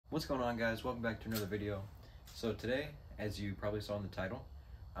What's going on, guys? Welcome back to another video. So today, as you probably saw in the title,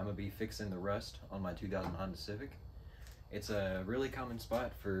 I'm going to be fixing the rust on my 2000 Honda Civic. It's a really common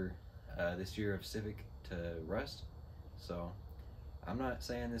spot for this year of Civic to rust. So I'm not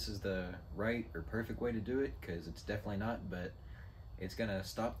saying this is the right or perfect way to do it, because it's definitely not, but it's going to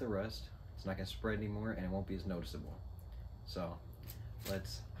stop the rust. It's not going to spread anymore, and it won't be as noticeable. So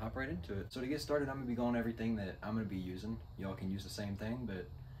let's hop right into it. So to get started, I'm going to be going everything that I'm going to be using. Y'all can use the same thing, but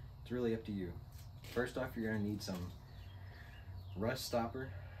it's really up to you. First off, you're going to need some rust stopper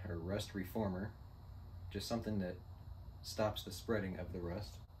or rust reformer, just something that stops the spreading of the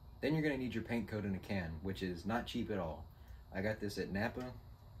rust. Then you're going to need your paint coat in a can, which is not cheap at all. I got this at Napa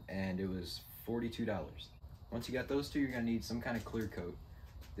and it was $42. Once you got those two, you're going to need some kind of clear coat.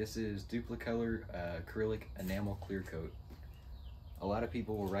 This is Duplicolor acrylic enamel clear coat. A lot of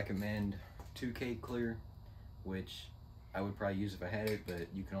people will recommend 2K clear, which I would probably use if I had it, but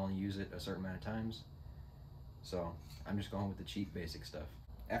you can only use it a certain amount of times. So I'm just going with the cheap basic stuff.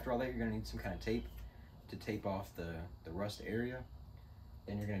 After all that, you're going to need some kind of tape to tape off the rust area.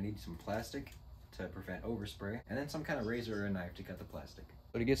 Then you're going to need some plastic to prevent overspray, and then some kind of razor or a knife to cut the plastic.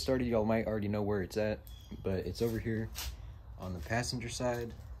 So to get started, y'all might already know where it's at, but it's over here on the passenger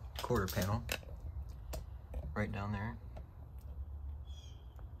side quarter panel, right down there.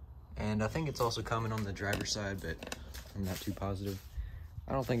 And I think it's also common on the driver's side, but I'm not too positive.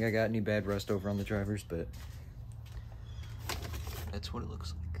 I don't think I got any bad rust over on the driver's, but that's what it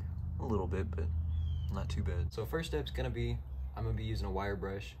looks like. A little bit, but not too bad. So first step's gonna be, I'm gonna be using a wire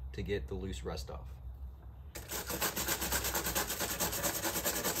brush to get the loose rust off.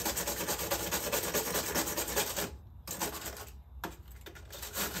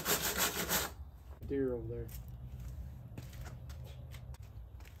 Deer over there.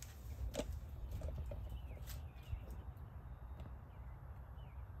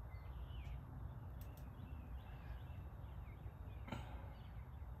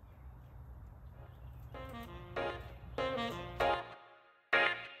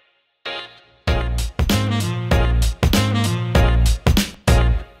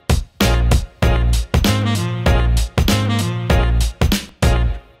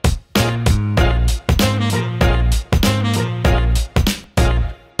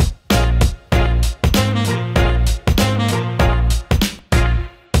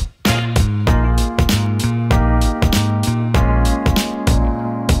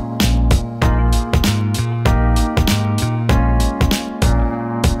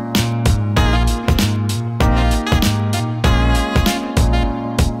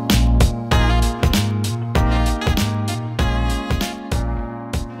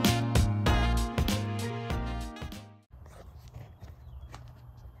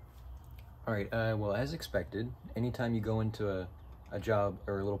 Alright, well, as expected, anytime you go into a job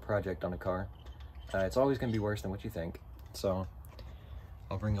or a little project on a car, it's always going to be worse than what you think. So,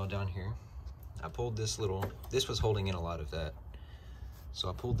 I'll bring y'all down here. I pulled this was holding in a lot of that. So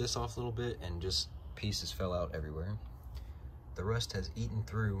I pulled this off a little bit and just pieces fell out everywhere. The rust has eaten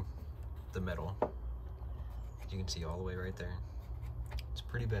through the metal. You can see all the way right there. It's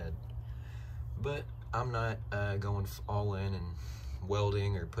pretty bad. But I'm not going all in and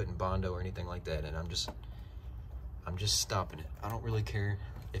welding or putting Bondo or anything like that, and I'm just stopping it. I don't really care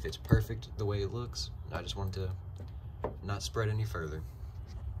if it's perfect the way it looks. I just want it to not spread any further.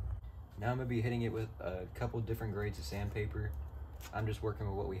 Now I'm gonna be hitting it with a couple different grades of sandpaper. I'm just working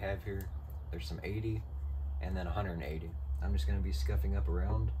with what we have here. There's some 80 and then 180. I'm just gonna be scuffing up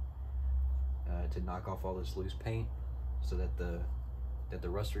around to knock off all this loose paint so that the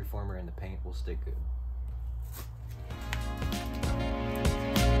rust reformer and the paint will stick good.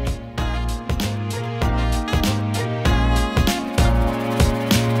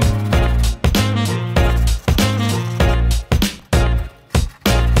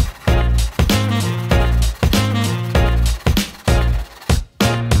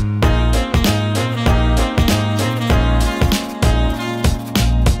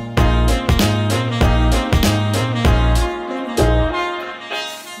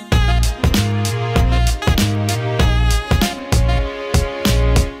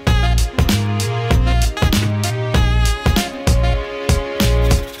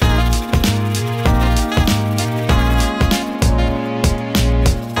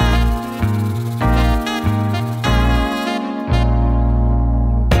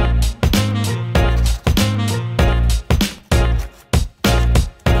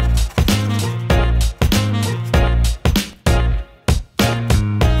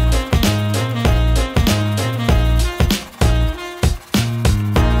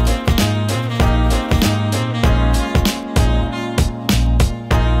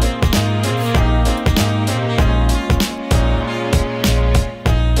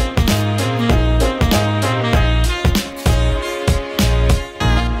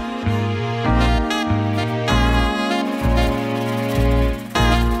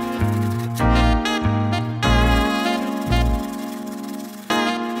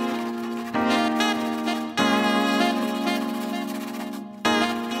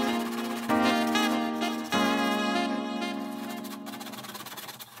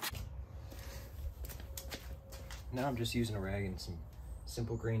 Now I'm just using a rag and some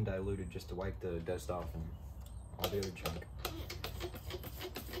simple green diluted just to wipe the dust off and all the other junk.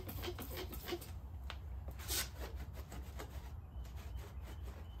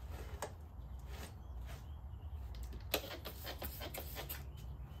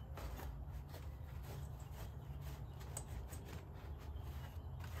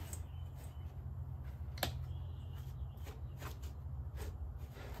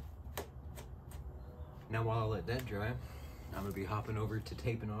 Now while I let that dry, I'm gonna be hopping over to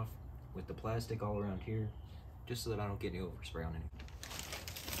taping off with the plastic all around here, just so that I don't get any overspray on it.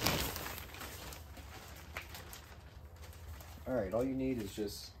 Alright, all you need is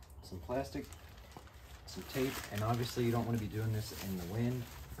just some plastic, some tape, and obviously you don't want to be doing this in the wind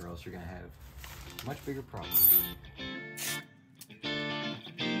or else you're gonna have much bigger problems.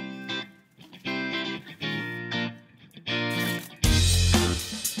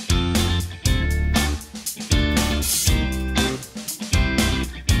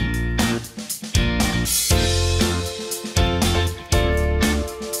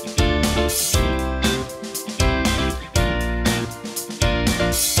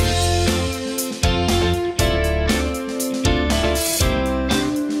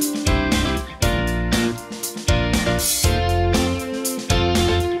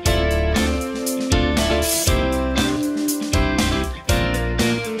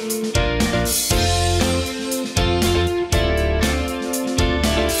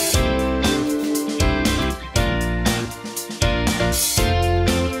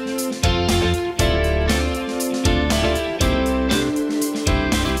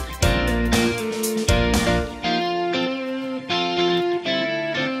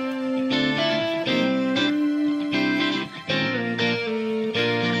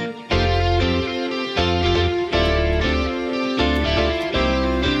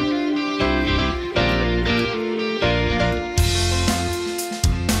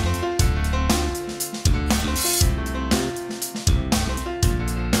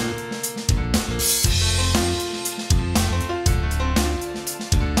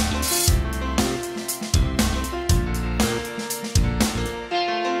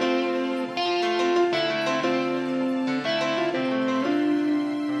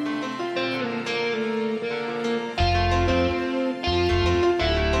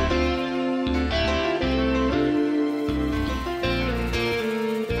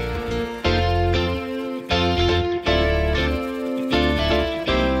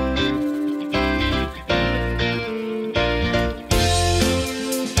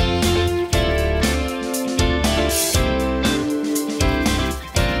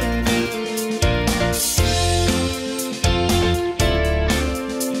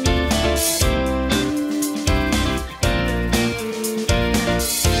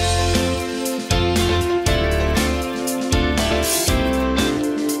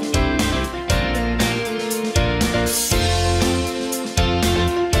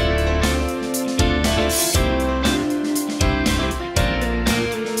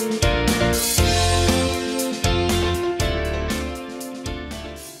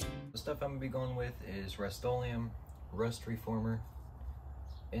 Stuff I'm going to be going with is Rust-Oleum Rust Reformer.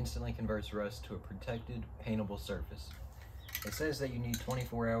 Instantly converts rust to a protected, paintable surface. It says that you need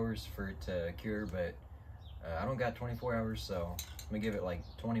 24 hours for it to cure, but I don't got 24 hours, so I'm going to give it like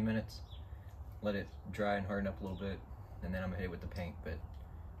 20 minutes, let it dry and harden up a little bit, and then I'm going to hit it with the paint. But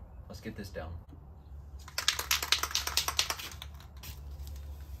let's get this down.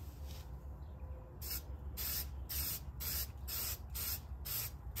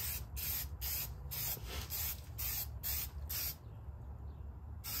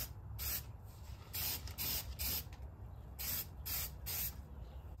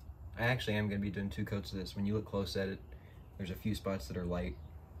 I actually am going to be doing 2 coats of this. When you look close at it, there's a few spots that are light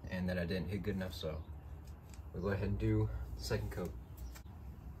and that I didn't hit good enough, so we'll go ahead and do the second coat.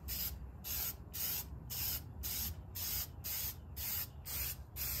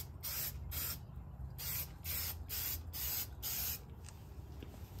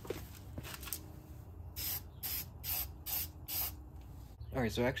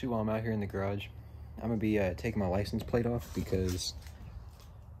 Alright, so actually while I'm out here in the garage, I'm going to be taking my license plate off because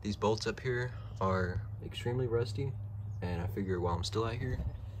these bolts up here are extremely rusty, and I figure while I'm still out here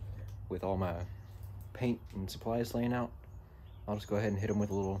with all my paint and supplies laying out, I'll just go ahead and hit them with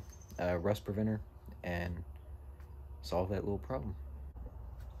a little rust preventer and solve that little problem.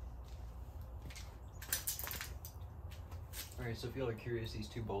 Alright, so if y'all are curious, these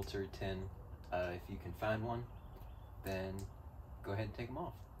 2 bolts are 10. If you can find one, then go ahead and take them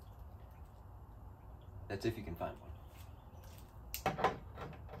off. That's if you can find one.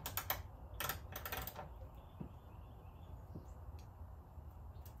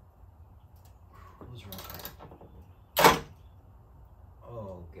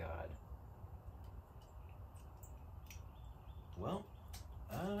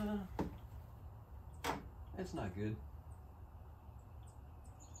 That's not good.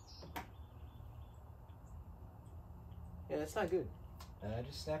 Yeah, that's not good. I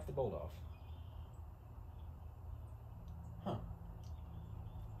just snapped the bolt off. Huh.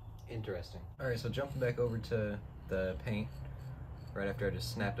 Interesting. Alright, so jumping back over to the paint right after I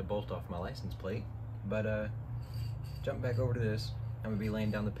just snapped a bolt off my license plate. But jumping back over to this, I'm gonna be laying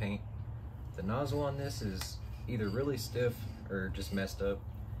down the paint. The nozzle on this is either really stiff or just messed up,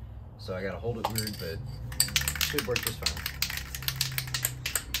 so I gotta hold it weird, but it should work just fine.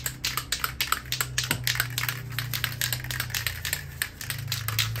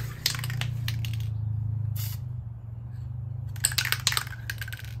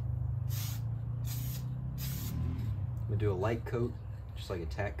 I'm gonna do a light coat, just like a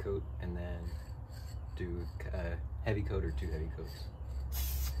tack coat, and then do a heavy coat or 2 heavy coats.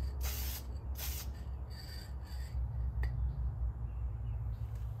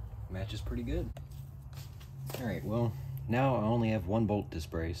 Matches pretty good. Alright, well, now I only have 1 bolt to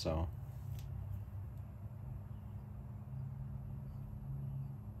spray, so.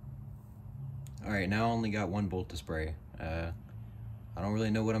 Alright, now I only got 1 bolt to spray. I don't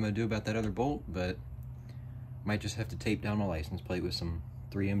really know what I'm gonna do about that other bolt, but might just have to tape down my license plate with some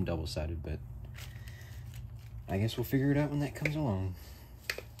 3M double-sided, but I guess we'll figure it out when that comes along.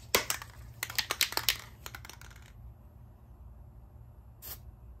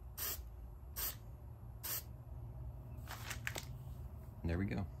 There we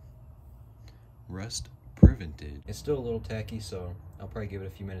go. Rust prevented. It's still a little tacky, so I'll probably give it a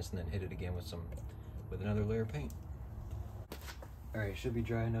few minutes and then hit it again with another layer of paint. Alright, it should be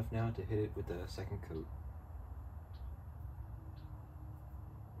dry enough now to hit it with the second coat.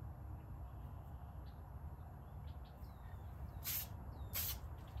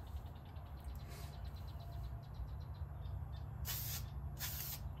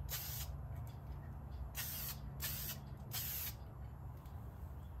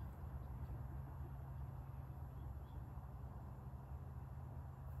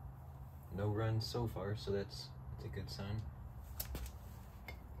 No runs so far, so that's a good sign.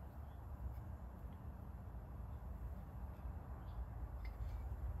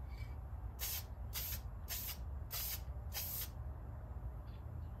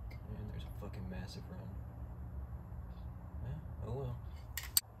 And there's a fucking massive run. Yeah, oh well.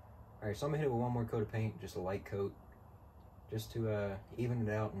 Alright, so I'm gonna hit it with 1 more coat of paint, just a light coat, just to even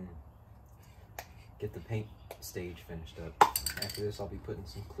it out and get the paint stage finished up. After this, I'll be putting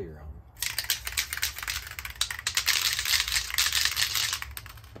some clear on.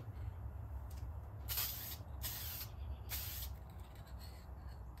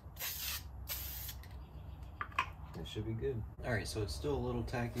 It should be good. Alright, so it's still a little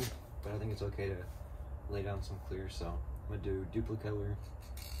tacky, but I think it's okay to lay down some clear, so I'm gonna do duplicolor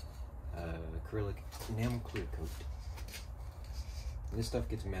acrylic enamel clear coat. And this stuff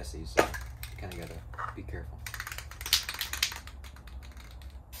gets messy, so you kinda gotta be careful.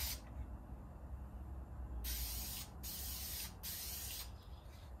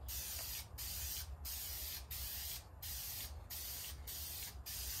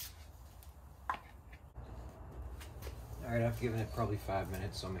 Alright, I've given it probably 5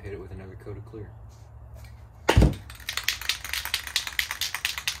 minutes, so I'm gonna hit it with another coat of clear.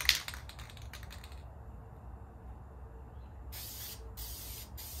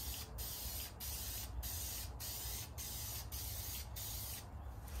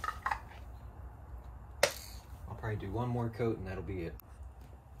 I'll probably do 1 more coat and that'll be it.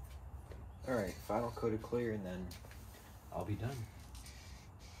 Alright, final coat of clear and then I'll be done.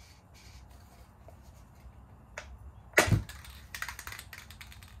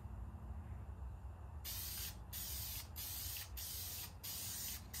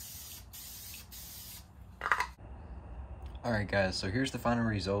 Alright guys, so here's the final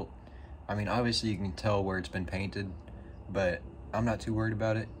result. I mean, obviously you can tell where it's been painted, but I'm not too worried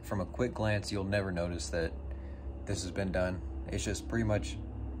about it. From a quick glance, you'll never notice that this has been done. It's just pretty much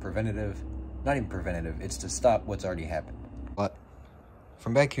preventative. Not even preventative, it's to stop what's already happened. But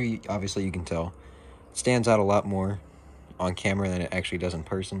from back here, obviously you can tell. It stands out a lot more on camera than it actually does in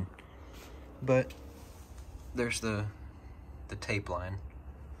person. But there's the tape line.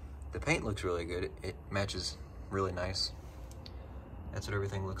 The paint looks really good. It matches really nice. That's what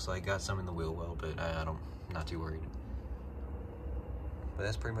everything looks like. Got some in the wheel well, but I'm not too worried. But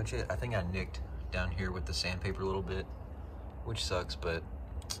that's pretty much it. I think I nicked down here with the sandpaper a little bit, which sucks, but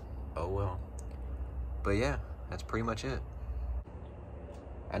oh well. But yeah, that's pretty much it.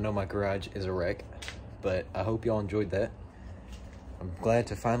 I know my garage is a wreck, but I hope y'all enjoyed that. I'm glad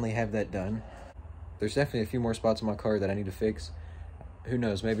to finally have that done. There's definitely a few more spots on my car that I need to fix. Who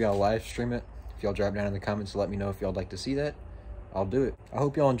knows, maybe I'll live stream it If y'all drop down in the comments to let me know if y'all like to see that, I'll do it. I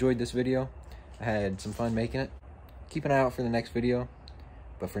hope y'all enjoyed this video. I had some fun making it. Keep an eye out for the next video.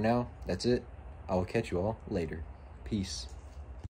 But for now, that's it. I will catch you all later. Peace.